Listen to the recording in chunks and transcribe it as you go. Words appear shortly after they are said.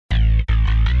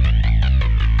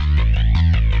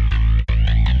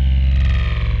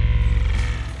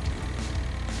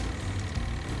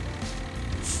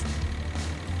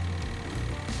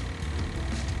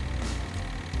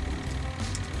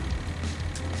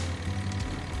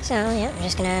So, yeah, I'm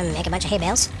just gonna make a bunch of hay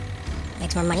bales.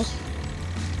 Make some more money.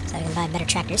 So I can buy better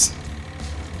tractors.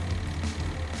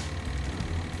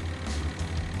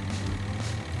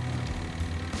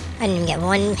 I didn't even get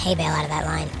one hay bale out of that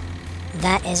line.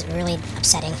 That is really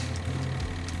upsetting.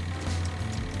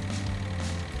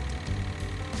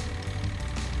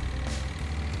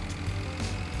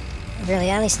 Really,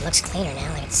 at least it looks cleaner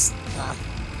now. Like it's, well,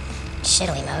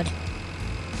 shittily mowed.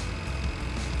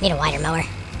 Need a wider mower.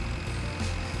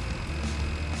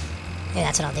 Maybe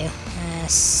that's what I'll do.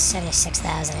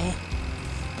 76,000, eh?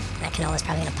 That canola's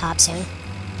probably gonna pop soon.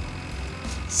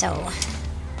 So,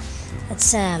 let's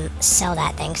sell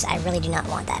that thing, because I really do not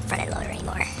want that front-end loader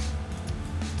anymore.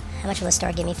 How much will the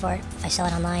store give me for it if I sell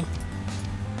it online?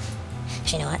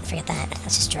 Actually, you know what? Forget that.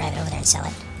 Let's just drive it over there and sell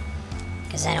it.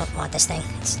 Because I don't want this thing.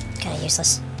 It's kind of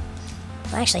useless.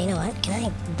 Well, actually, you know what? Can I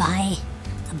buy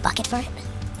a bucket for it?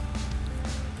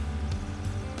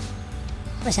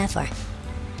 What's that for?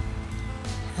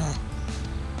 Oh.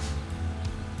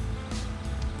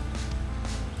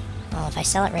 Well, if I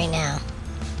sell it right now,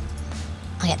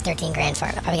 I'll get 13 grand for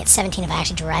it. I'll probably get 17 if I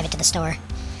actually drive it to the store.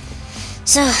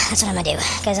 So, that's what I'm gonna do.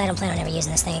 Because I don't plan on ever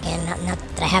using this thing again. Not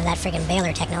that I have that friggin'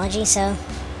 baler technology, so...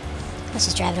 let's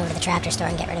just drive it over to the tractor store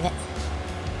and get rid of it.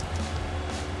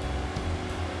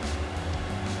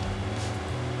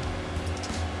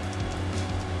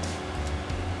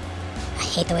 I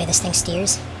hate the way this thing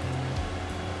steers.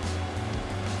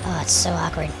 Oh, it's so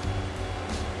awkward.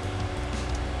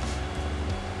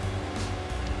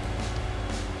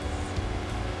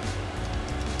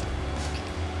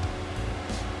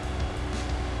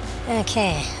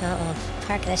 Okay, well, we'll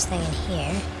park this thing in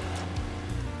here.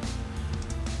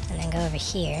 And then go over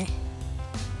here.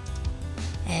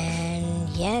 And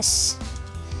yes.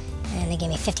 And they gave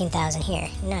me 15,000 here.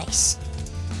 Nice.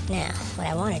 Now, what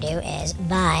I want to do is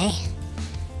buy...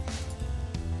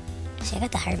 see, I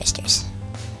got the harvesters.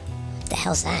 What the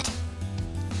hell's that?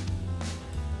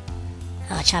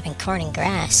 Oh, chopping corn and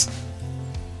grass.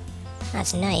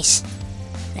 That's nice.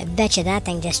 I bet you that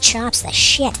thing just chops the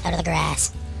shit out of the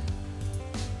grass.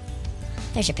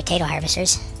 There's your potato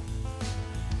harvesters.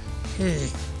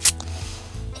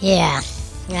 Yeah.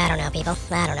 I don't know, people.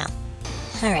 I don't know.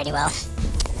 Alrighty, well.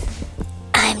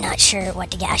 I'm not sure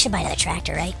what to get. I should buy another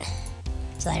tractor, right?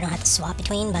 So that I don't have to swap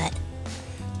between, but...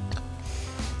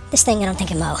 this thing I don't think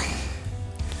can mow.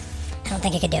 I don't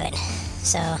think it could do it.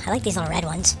 So, I like these little red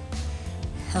ones.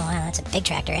 Oh wow, that's a big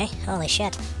tractor, eh? Holy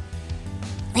shit.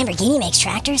 Lamborghini makes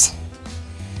tractors?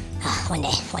 Oh, one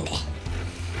day, one day.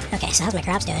 Okay, so how's my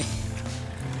crops doing?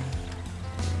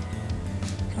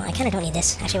 Well, I kind of don't need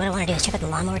this. Actually, what I want to do is check out the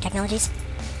lawnmower technologies.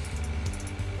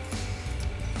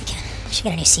 I should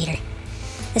get a new seeder.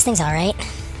 This thing's alright.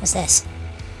 What's this?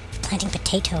 Planting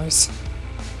potatoes.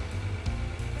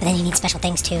 But then you need special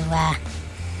things to,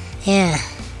 yeah.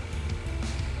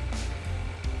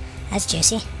 That's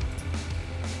juicy.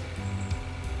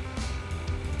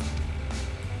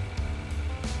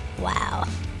 Wow.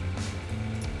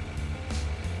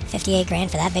 58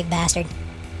 grand for that big bastard.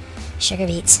 Sugar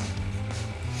beets.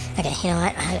 Okay, you know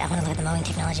what? I want to look at the mowing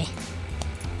technology.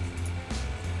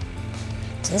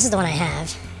 So this is the one I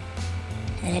have.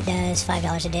 And it does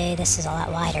 $5 a day. This is a lot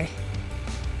wider.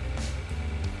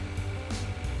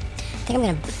 I think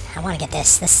I want to get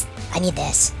this. I need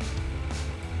this.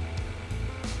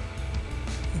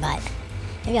 But,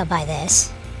 maybe I'll buy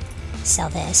this. Sell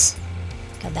this.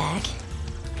 Go back.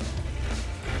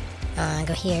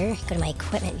 Go here. Go to my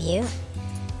equipment view.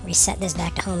 Reset this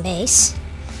back to home base.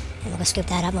 And we'll go scoop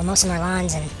that up. We'll mow some more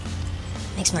lawns and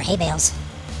make some more hay bales.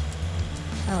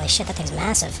 Holy shit, that thing's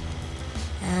massive.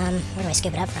 Where do I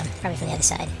scoop it up from? Probably from the other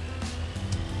side.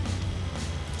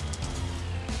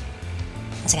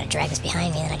 Unless I gotta drag this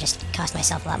behind me, then I just cost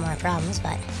myself a lot more problems,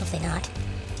 but hopefully not.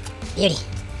 Beauty.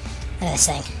 Look at this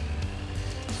thing.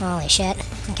 Holy shit.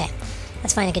 Okay,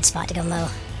 let's find a good spot to go mow.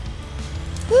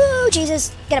 Woo,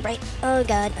 Jesus! Get up right. Oh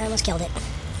god, I almost killed it.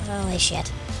 Holy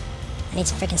shit. I need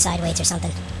some freaking side weights or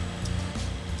something.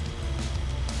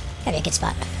 Gotta be a good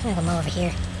spot. I'm gonna go mow over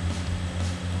here.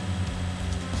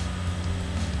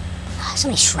 Oh, so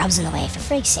many shrubs in the way, for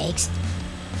frig's sakes.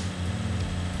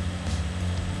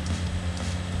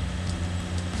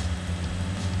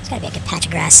 There's gotta be a good patch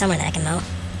of grass somewhere that I can mow.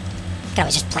 I could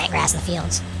always just plant grass in the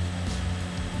fields.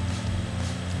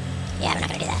 Yeah, we're not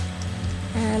gonna do that.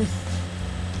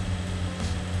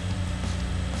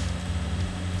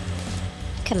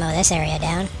 Could mow this area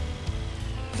down.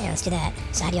 Yeah, let's do that.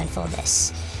 So how do you unfold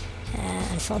this?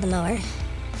 Unfold the mower.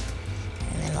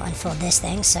 And then we'll unfold this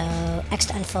thing. So X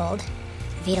to unfold.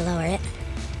 V to lower it.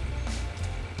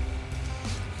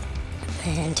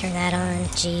 And turn that on.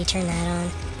 G, turn that on.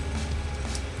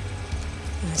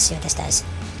 Let's see what this does.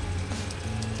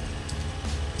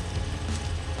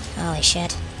 Holy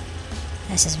shit.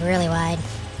 This is really wide.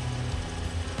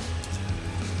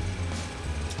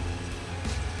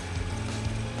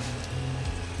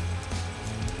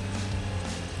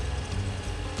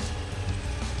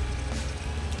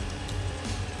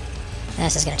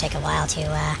 This is going to take a while to,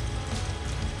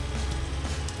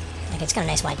 like, it's got a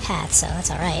nice wide path, so that's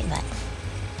alright, but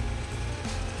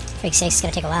for freak's sake, it's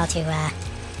going to take a while to,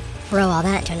 row all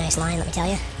that into a nice line, let me tell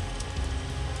you.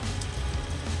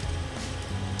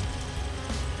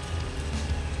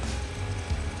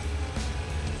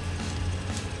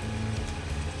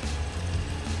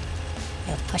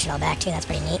 You'll push it all back, too, that's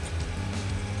pretty neat.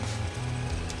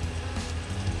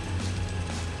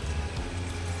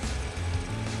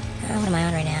 What am I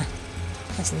on right now?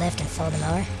 Let's lift and fold the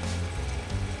mower.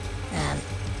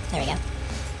 There we go.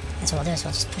 That's what we'll do, is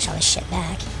we'll just push all this shit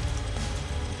back.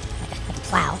 Like a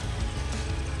plow.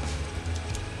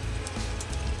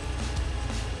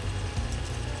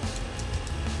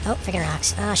 Oh, freaking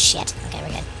rocks. Oh, shit. Okay, we're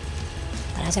good.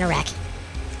 Thought I was gonna wreck.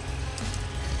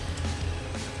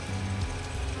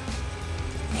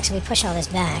 Next, we push all this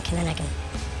back, and then I can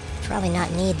probably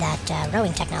not need that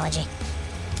rowing technology.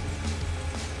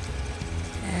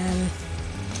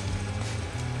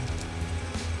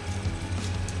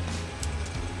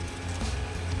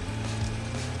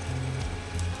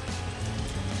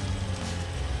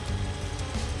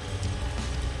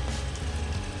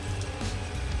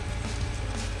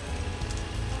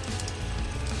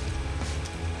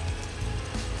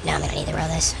 No, I'm gonna need to row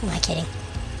this. Who am I kidding?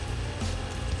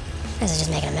 This is just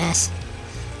making a mess.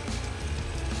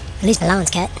 At least my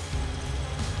lawn's cut.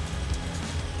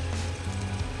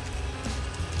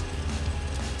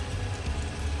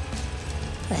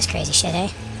 Look at this crazy shit, eh?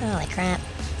 Holy crap.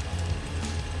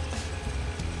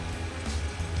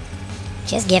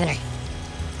 Just giving her.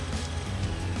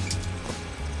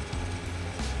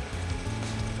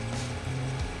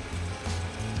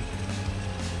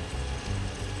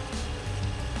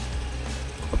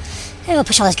 And we'll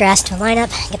push all this grass into a lineup,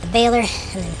 get the baler, and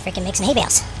then freaking make some hay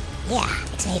bales. Yeah,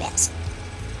 make some hay bales.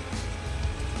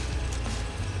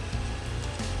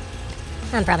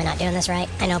 I'm probably not doing this right.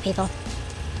 I know people.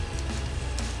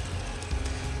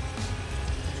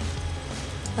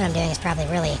 What I'm doing is probably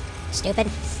really stupid.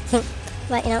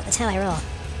 But, you know, that's how I roll.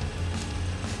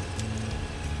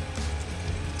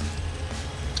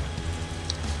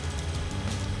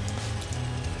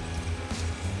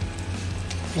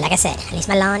 Like I said, at least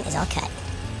my lawn is all cut.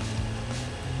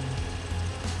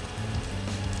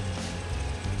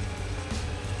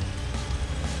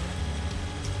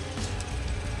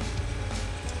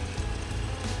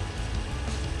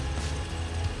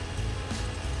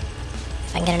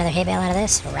 If I can get another hay bale out of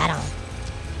this, right on.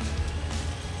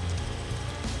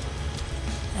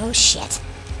 Oh shit.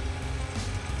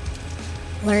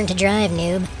 Learn to drive,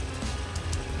 noob.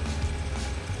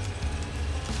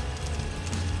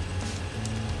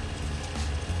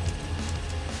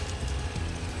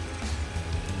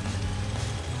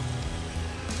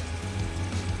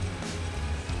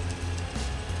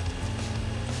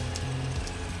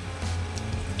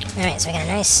 Alright, so we got a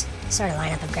nice sort of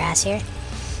lineup of grass here.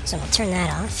 So we'll turn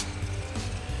that off.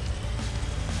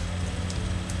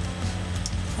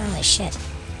 Holy shit.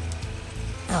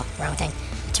 Oh, wrong thing.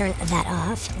 Turn that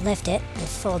off, lift it, and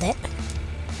fold it.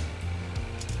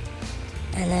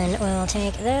 And then we'll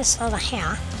take this over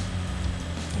here.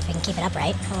 If we can keep it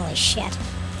upright. Holy shit.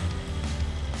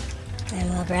 And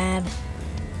we'll grab...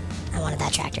 I wanted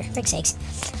that tractor. For sakes.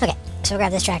 Okay, so we'll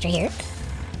grab this tractor here.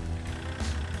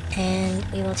 And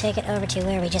we will take it over to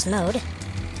where we just mowed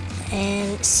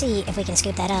and see if we can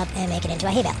scoop that up and make it into a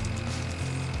hay bale.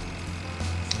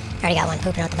 Already got one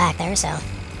pooping out the back there, so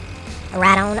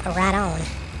right on, right on.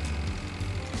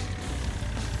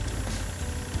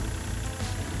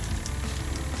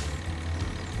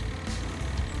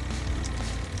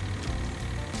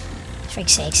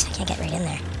 Freak's sakes, I can't get right in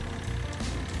there.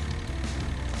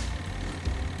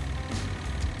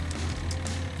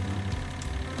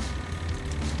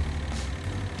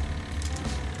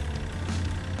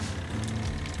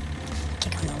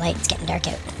 Light, it's getting dark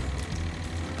out.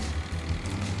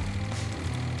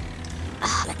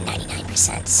 Oh, I'm at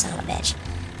 99%, son of a bitch.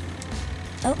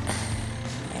 Oh,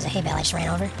 there's a hay bale I just ran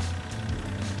over.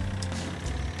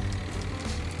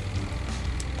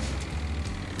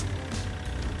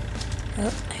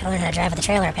 Oh, I gotta learn how to drive with the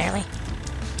trailer, apparently.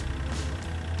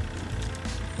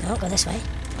 No, go this way.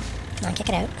 Come on, kick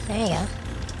it out. There you go.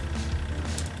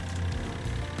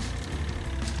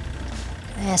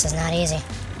 This is not easy.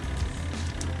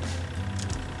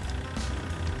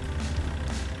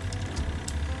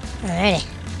 Alrighty.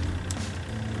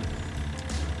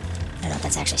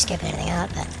 that's actually scooping anything out,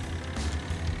 but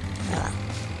oh well.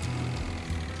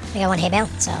 We got one hay bale,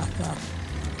 so we'll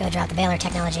go drop the baler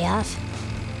technology off.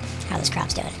 How this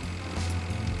crop's doing?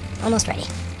 Almost ready.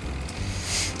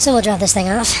 So we'll drop this thing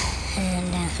off,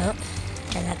 and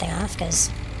turn that thing off,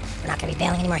 because we're not going to be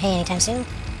baling any more hay anytime soon.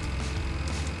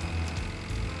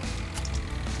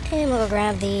 And we'll go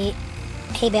grab the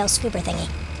hay bale scooper thingy.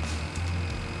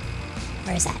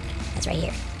 Where is that? That's right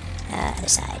here. Other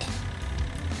side.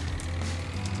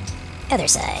 Other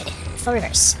side. Full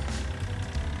reverse.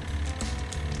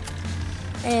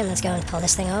 And let's go and pull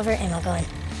this thing over, and we'll go and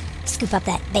scoop up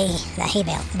that hay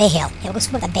bale. Bay hail. Yeah, we'll go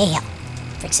scoop up that bay hail.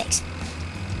 For sakes.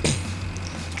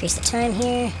 Increase the time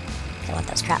here. I want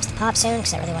those crops to pop soon,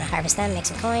 because I really want to harvest them, make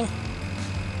some coin.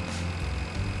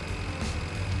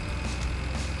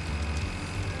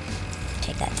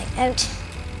 Take that thing out.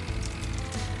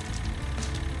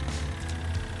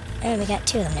 And we got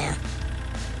 2 of them now.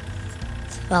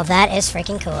 Well, that is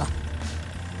freaking cool.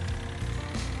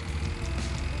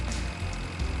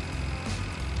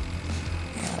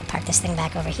 And we'll park this thing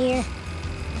back over here.